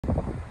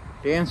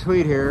Dan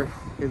Sweet here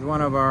is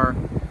one of our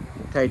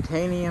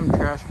titanium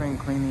trash bin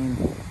cleaning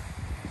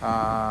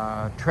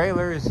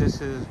trailers. This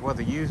was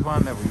a used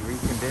one that we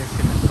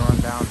reconditioned and thrown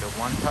down to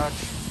One Touch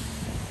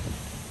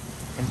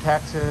in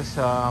Texas.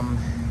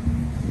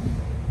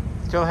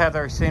 Still has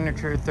our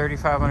signature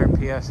 3,500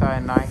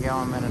 PSI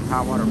 9-gallon minute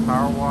hot water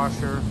power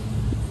washer,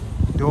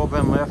 dual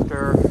bin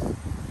lifter,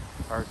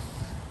 our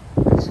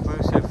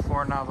exclusive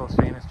 4-nozzle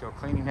stainless steel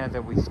cleaning head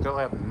that we still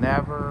have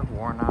never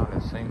worn out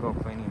a single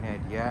cleaning head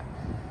yet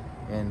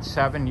in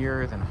 7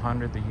 years and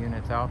hundreds of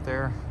units out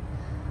there.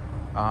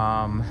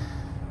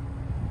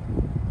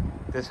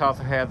 This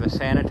also has a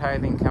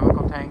sanitizing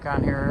chemical tank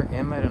on here,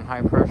 inlet and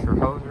high pressure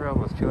hose reel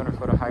with 200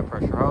 foot of high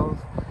pressure hose,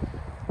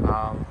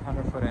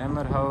 100 foot of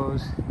inlet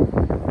hose,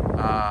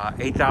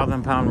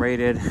 8,000 pound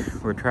rated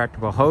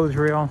retractable hose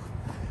reel,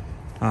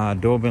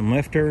 dual bin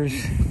lifters.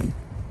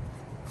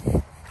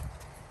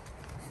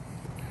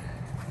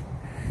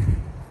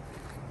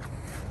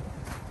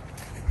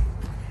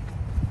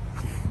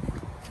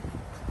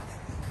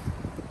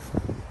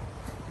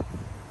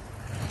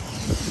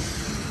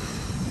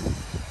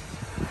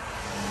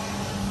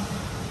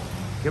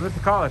 Give us a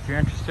call if you're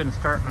interested in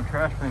starting a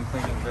trash bin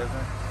cleaning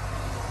business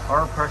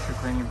or a pressure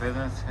cleaning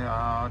business.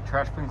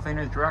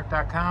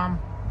 TrashBinCleanersDirect.com,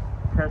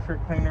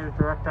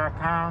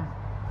 PressureCleanersDirect.com.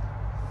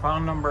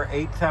 Phone number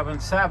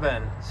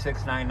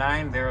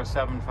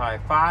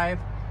 877-699-0755.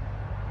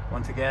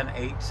 Once again,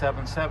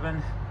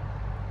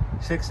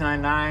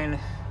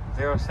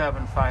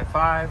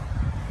 877-699-0755.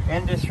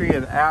 Industry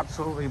is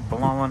absolutely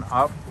blowing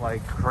up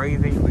like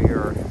crazy. We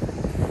are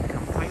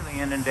completely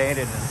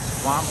inundated and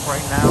swamped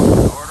right now with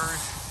orders.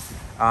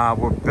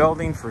 We're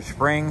building for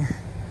spring.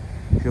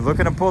 If you're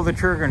looking to pull the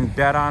trigger and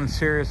dead on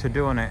serious to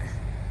doing it,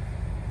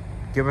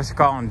 give us a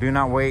call and do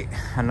not wait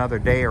another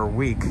day or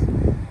week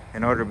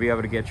in order to be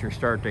able to get your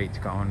start dates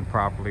going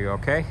properly,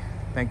 okay?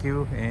 Thank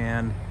you.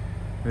 And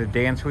the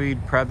Dan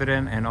Sweet,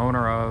 president and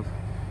owner of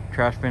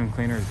Trash Bin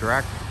Cleaners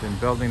Direct. Been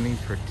building these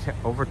for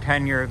over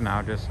 10 years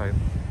now,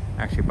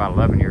 actually about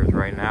 11 years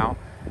right now.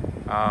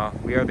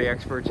 We are the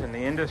experts in the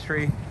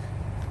industry.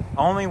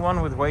 Only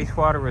one with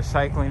wastewater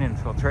recycling and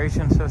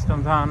filtration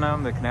systems on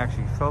them that can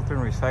actually filter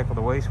and recycle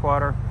the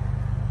wastewater.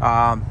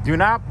 Do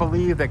not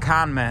believe the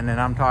con men, and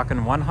I'm talking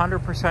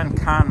 100%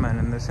 con men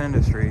in this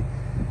industry,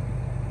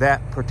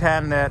 that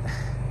pretend that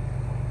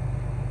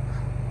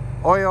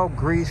oil,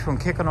 grease from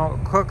cooking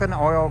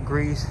oil,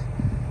 grease,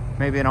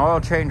 maybe an oil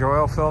change or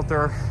oil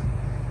filter,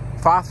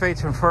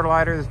 phosphates and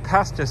fertilizers,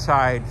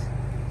 pesticides,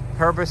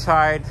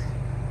 herbicides,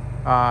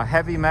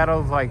 heavy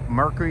metals like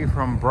mercury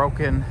from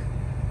broken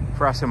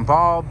fluorescent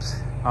bulbs,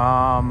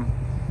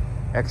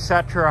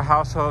 etc.,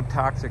 household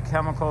toxic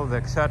chemicals,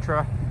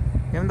 etc.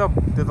 Even though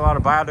there's a lot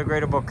of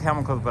biodegradable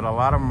chemicals, but a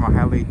lot of them are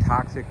highly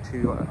toxic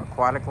to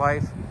aquatic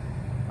life.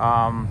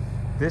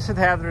 This is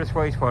hazardous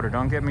wastewater,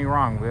 don't get me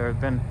wrong. There have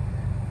been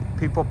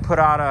people put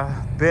out of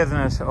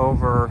business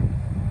over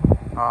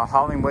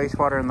hauling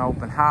wastewater in the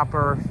open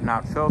hopper,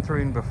 not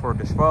filtering before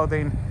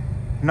disposing.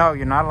 No,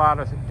 you're not allowed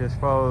to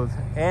dispose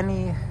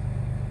any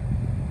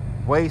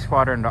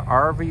wastewater into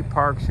RV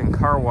parks and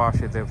car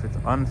washes if it's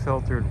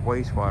unfiltered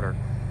wastewater.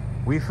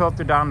 We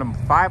filter down to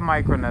 5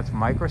 micron, that's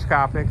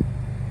microscopic,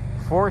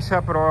 4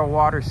 separate oil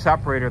water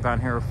separators on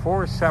here,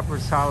 4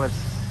 separate solid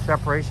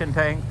separation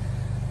tanks,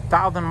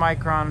 1,000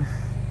 micron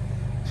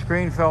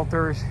screen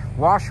filters,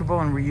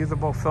 washable and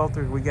reusable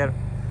filters. We get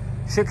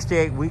 6 to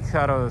 8 weeks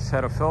out of a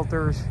set of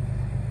filters.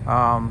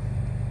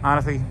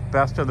 Honestly,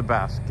 best of the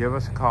best. Give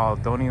us a call.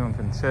 Don't even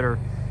consider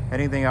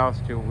anything else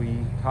till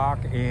we talk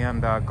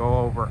and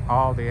go over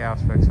all the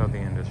aspects of the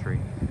industry.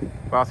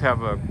 We also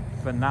have a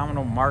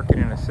phenomenal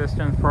marketing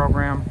assistance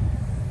program,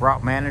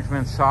 route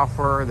management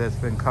software that's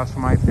been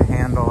customized to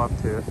handle up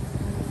to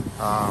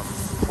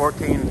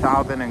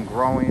 14,000 and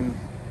growing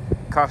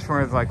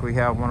customers. Like we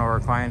have one of our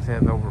clients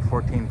that has over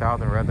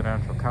 14,000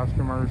 residential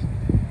customers,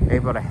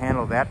 able to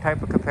handle that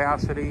type of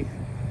capacity.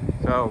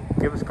 So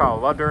give us a call.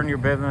 Love to earn your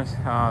business.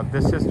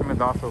 This system is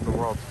also the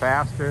world's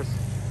fastest.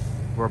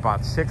 We're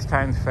about 6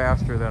 times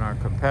faster than our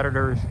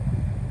competitors.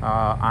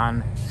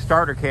 On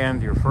starter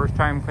cans, your first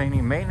time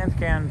cleaning. Maintenance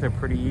cans are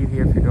pretty easy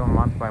if you're doing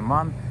month by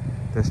month.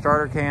 The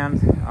starter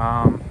cans,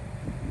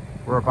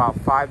 we're about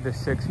 5 to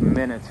 6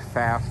 minutes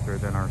faster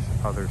than our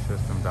other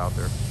systems out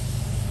there.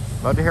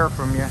 Love to hear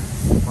from you.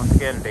 Once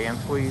again, Dan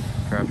Sweet,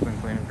 Trash Bin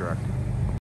Cleaning Direct.